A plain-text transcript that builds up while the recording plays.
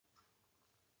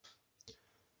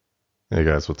Hey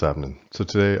guys, what's happening? So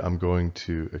today I'm going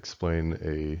to explain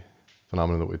a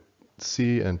phenomenon that we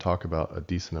see and talk about a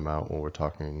decent amount when we're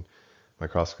talking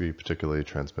microscopy, particularly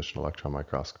transmission electron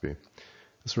microscopy.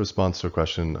 This is a response to a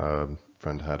question a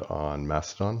friend had on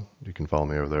Mastodon. You can follow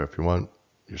me over there if you want.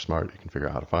 You're smart, you can figure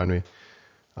out how to find me.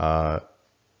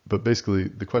 But basically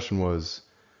the question was,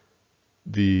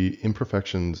 the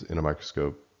imperfections in a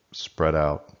microscope spread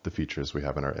out the features we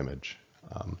have in our image.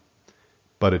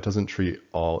 But it doesn't treat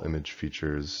all image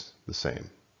features the same.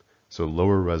 So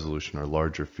lower resolution or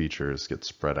larger features get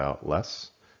spread out less,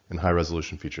 and high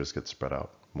resolution features get spread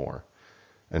out more.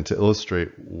 And to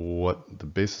illustrate what the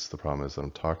basis of the problem is that I'm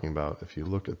talking about, if you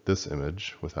look at this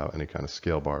image without any kind of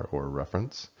scale bar or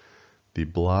reference, the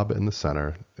blob in the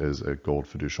center is a gold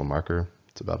fiducial marker.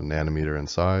 It's about a nanometer in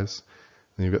size.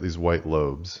 And you've got these white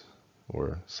lobes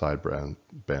or side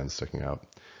bands sticking out.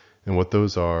 And what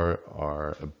those are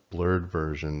a blurred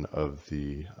version of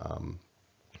the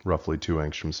roughly 2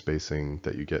 angstrom spacing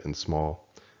that you get in small.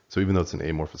 So even though it's an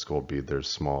amorphous gold bead, there's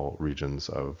small regions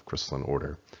of crystalline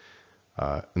order.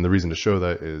 And the reason to show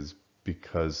that is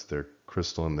because they're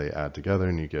crystalline, they add together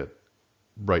and you get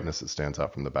brightness that stands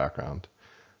out from the background.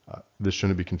 This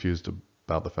shouldn't be confused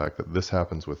about the fact that this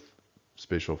happens with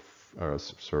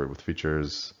with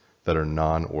features that are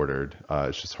non-ordered.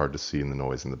 It's just hard to see in the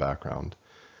noise in the background.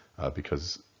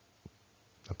 Because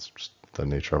that's just the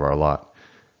nature of our lot.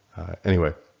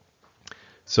 Anyway,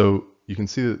 so you can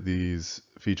see that these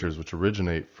features, which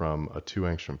originate from a 2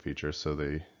 angstrom feature, so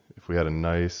if we had a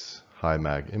nice high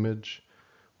mag image,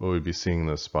 what we'd be seeing in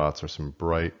those spots are some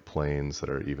bright planes that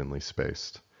are evenly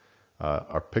spaced.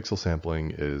 Our pixel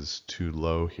sampling is too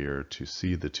low here to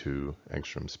see the 2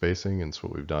 angstrom spacing, and so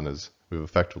what we've done is we've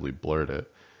effectively blurred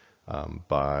it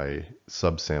by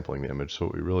subsampling the image. So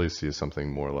what we really see is something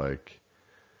more like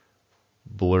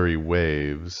blurry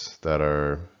waves that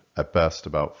are at best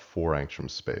about 4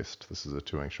 angstroms spaced. This is a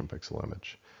 2 angstrom pixel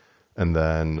image. And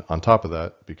then on top of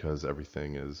that, because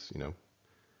everything is,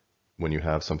 when you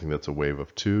have something that's a wave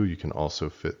of 2, you can also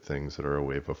fit things that are a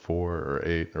wave of 4 or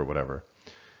 8 or whatever.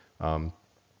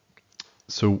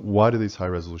 So why do these high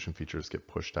resolution features get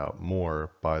pushed out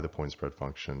more by the point spread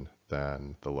function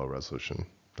than the low resolution?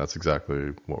 That's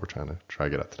exactly what we're trying to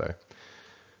get at today.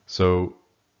 So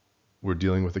we're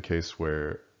dealing with a case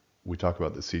where we talk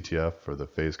about the CTF, or the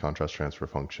phase contrast transfer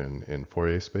function, in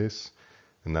Fourier space,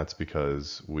 and that's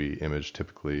because we image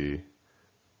typically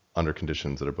under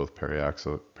conditions that are both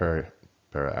paraaxial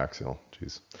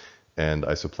and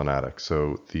isoplanatic.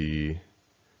 So the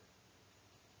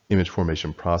image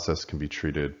formation process can be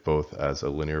treated both as a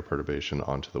linear perturbation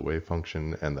onto the wave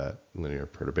function, and that linear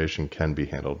perturbation can be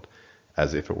handled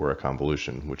as if it were a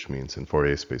convolution, which means in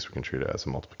Fourier space we can treat it as a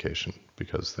multiplication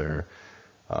because they're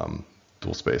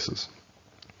dual spaces.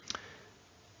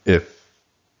 If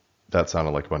that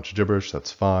sounded like a bunch of gibberish,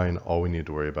 that's fine. All we need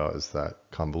to worry about is that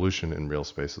convolution in real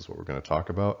space is what we're going to talk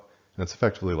about, and it's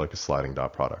effectively like a sliding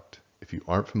dot product. If you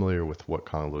aren't familiar with what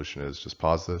convolution is, just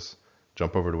pause this,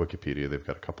 jump over to Wikipedia. They've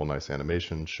got a couple nice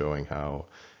animations showing how,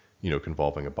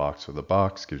 convolving a box with a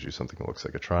box gives you something that looks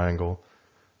like a triangle.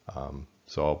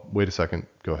 So I'll wait a second,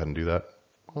 go ahead and do that.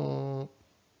 All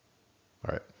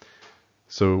right.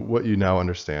 So what you now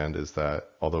understand is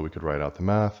that although we could write out the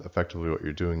math, effectively what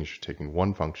you're doing is you're taking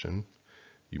one function,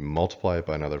 you multiply it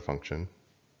by another function,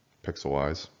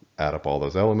 pixel-wise, add up all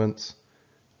those elements,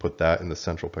 put that in the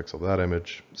central pixel of that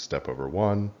image, step over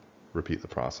 1, repeat the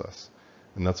process.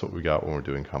 And that's what we got when we're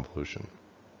doing convolution.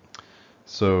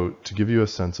 So to give you a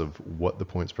sense of what the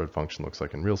point spread function looks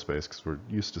like in real space, because we're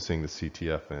used to seeing the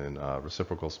CTF in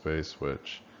reciprocal space,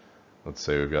 which, let's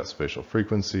say we've got spatial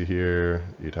frequency here,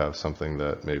 you'd have something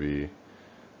that maybe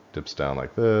dips down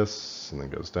like this, and then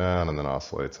goes down, and then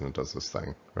oscillates, and it does this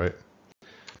thing, right?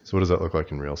 So what does that look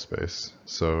like in real space?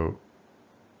 So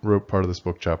wrote part of this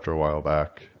book chapter a while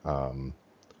back on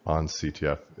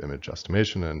CTF image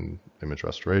estimation and image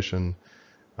restoration.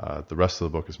 The rest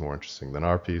of the book is more interesting than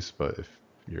our piece, but if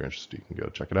you're interested, you can go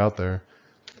check it out there.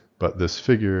 But this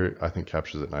figure, I think,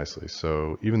 captures it nicely.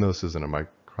 So even though this isn't a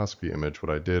microscopy image, what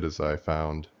I did is I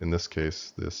found, in this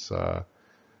case, this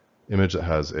image that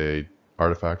has a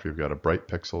artifact. We've got a bright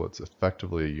pixel. It's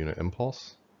effectively a unit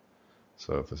impulse.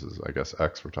 So if this is, I guess,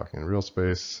 X, we're talking in real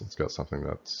space. It's got something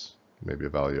that's maybe a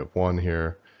value of 1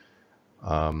 here,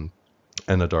 and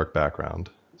a dark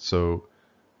background. So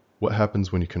what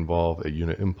happens when you convolve a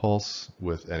unit impulse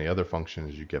with any other function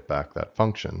is you get back that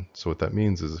function. So what that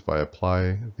means is if I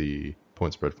apply the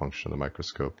point spread function of the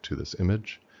microscope to this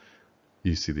image,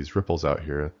 you see these ripples out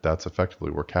here. That's effectively,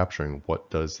 we're capturing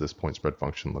what does this point spread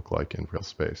function look like in real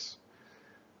space.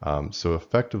 So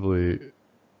effectively,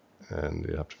 and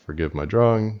you have to forgive my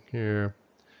drawing here.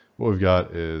 What we've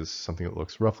got is something that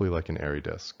looks roughly like an airy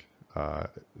disk.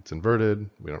 It's inverted.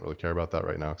 We don't really care about that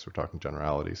right now because we're talking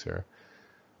generalities here.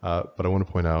 But I want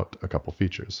to point out a couple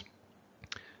features.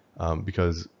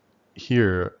 Because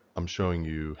here I'm showing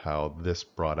you how this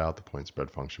brought out the point spread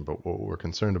function, but what we're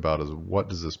concerned about is what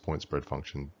does this point spread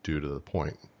function do to the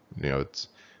point? You know, it's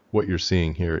what you're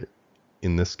seeing here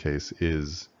in this case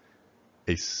is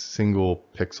a single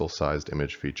pixel sized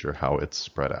image feature, how it's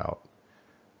spread out.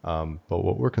 But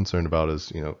what we're concerned about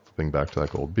is, you know, flipping back to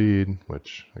that gold bead,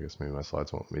 which I guess maybe my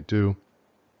slides won't let me do.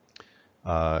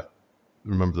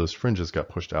 Remember those fringes got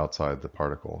pushed outside the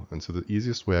particle. And so the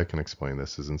easiest way I can explain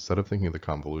this is instead of thinking of the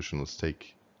convolution, let's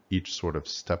take each sort of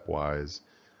stepwise,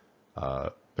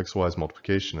 pixelwise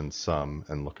multiplication and sum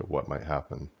and look at what might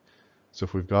happen. So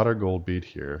if we've got our gold bead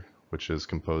here, which is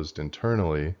composed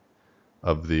internally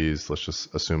of these, let's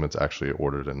just assume it's actually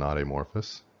ordered and not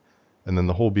amorphous. And then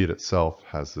the whole bead itself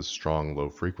has this strong low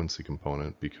frequency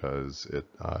component because it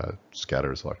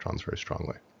scatters electrons very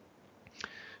strongly.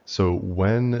 So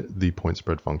when the point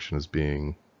spread function is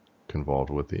being convolved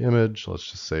with the image, let's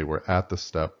just say we're at the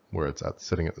step where it's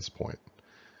sitting at this point.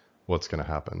 What's going to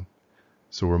happen?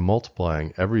 So we're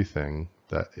multiplying everything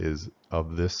that is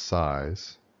of this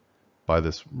size by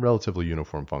this relatively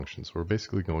uniform function. So we're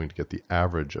basically going to get the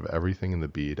average of everything in the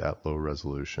bead at low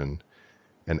resolution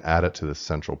and add it to this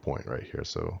central point right here.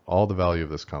 So all the value of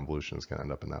this convolution is going to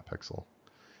end up in that pixel.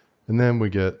 And then we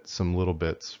get some little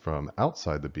bits from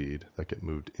outside the bead that get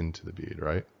moved into the bead,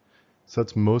 right? So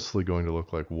that's mostly going to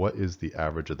look like what is the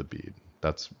average of the bead.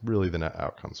 That's really the net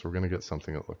outcome. So we're going to get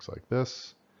something that looks like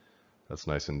this. That's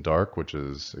nice and dark, which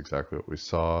is exactly what we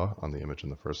saw on the image in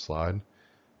the first slide.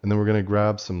 And then we're going to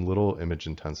grab some little image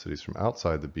intensities from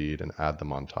outside the bead and add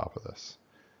them on top of this.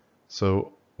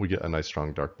 So we get a nice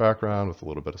strong dark background with a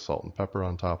little bit of salt and pepper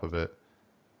on top of it,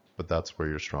 but that's where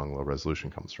your strong low resolution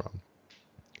comes from.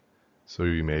 So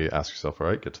you may ask yourself, all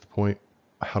right, get to the point,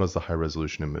 how does the high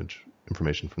resolution image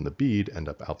information from the bead end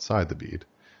up outside the bead?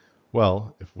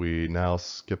 Well, if we now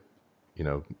skip, you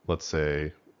know, let's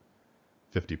say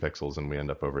 50 pixels and we end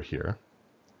up over here.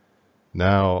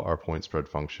 Now our point spread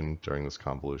function during this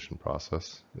convolution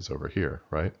process is over here,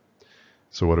 right?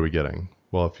 So what are we getting?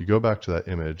 Well, if you go back to that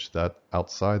image, that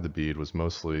outside the bead was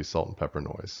mostly salt and pepper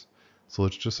noise. So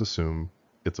let's just assume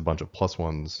it's a bunch of plus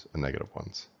ones and negative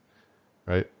ones,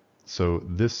 right? So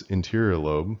this interior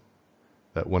lobe,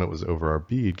 that when it was over our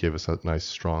bead gave us a nice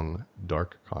strong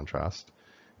dark contrast,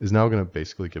 is now going to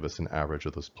basically give us an average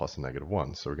of those plus and negative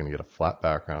ones. So we're going to get a flat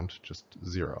background, just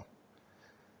 0.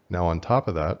 Now on top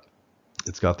of that,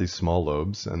 it's got these small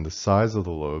lobes, and the size of the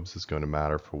lobes is going to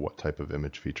matter for what type of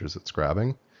image features it's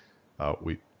grabbing.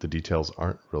 The details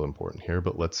aren't real important here,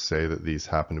 but let's say that these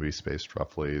happen to be spaced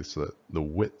roughly so that the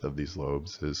width of these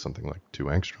lobes is something like 2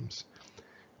 angstroms.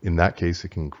 In that case, it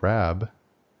can grab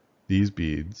these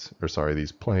beads, or sorry,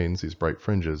 these planes, these bright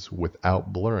fringes,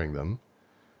 without blurring them.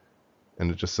 And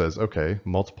it just says, okay,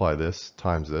 multiply this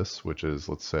times this, which is,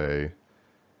 let's say,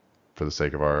 for the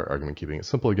sake of our argument, keeping it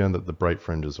simple again, that the bright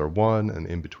fringes are 1, and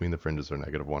in between the fringes are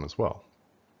 -1 as well.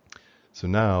 So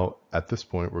now, at this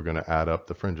point, we're going to add up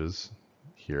the fringes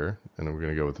here, and we're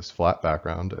going to go with this flat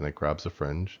background, and it grabs a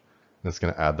fringe, and it's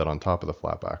going to add that on top of the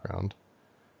flat background.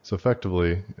 So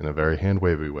effectively, in a very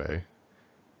hand-wavy way,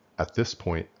 at this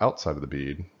point outside of the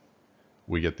bead,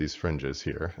 we get these fringes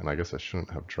here. And I guess I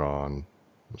shouldn't have drawn,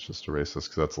 let's just erase this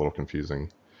because that's a little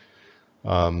confusing.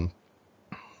 What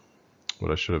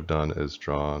I should have done is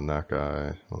drawn that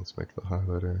guy. Let's make the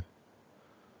highlighter.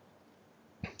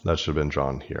 That should have been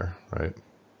drawn here, right?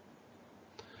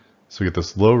 So we get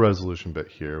this low resolution bit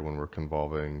here when we're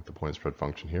convolving the point spread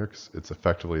function here, because it's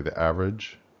effectively the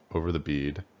average over the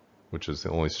bead, which is the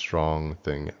only strong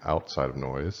thing outside of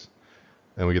noise.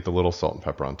 And we get the little salt and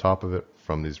pepper on top of it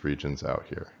from these regions out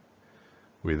here.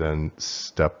 We then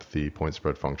step the point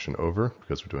spread function over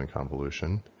because we're doing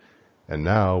convolution. And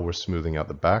now we're smoothing out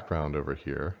the background over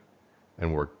here,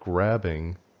 and we're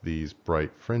grabbing these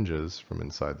bright fringes from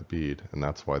inside the bead, and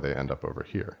that's why they end up over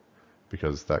here,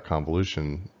 because that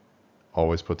convolution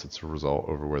always puts its result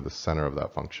over where the center of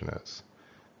that function is.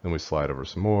 Then we slide over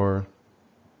some more,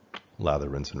 lather,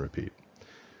 rinse, and repeat.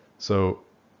 So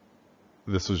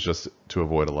this was just to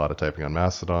avoid a lot of typing on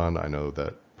Mastodon. I know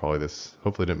that probably this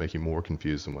hopefully didn't make you more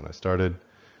confused than when I started.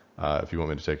 If you want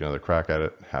me to take another crack at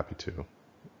it, happy to.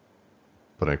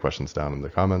 Put any questions down in the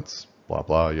comments, blah,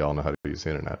 blah. Y'all know how to use the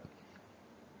internet.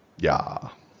 Yeah.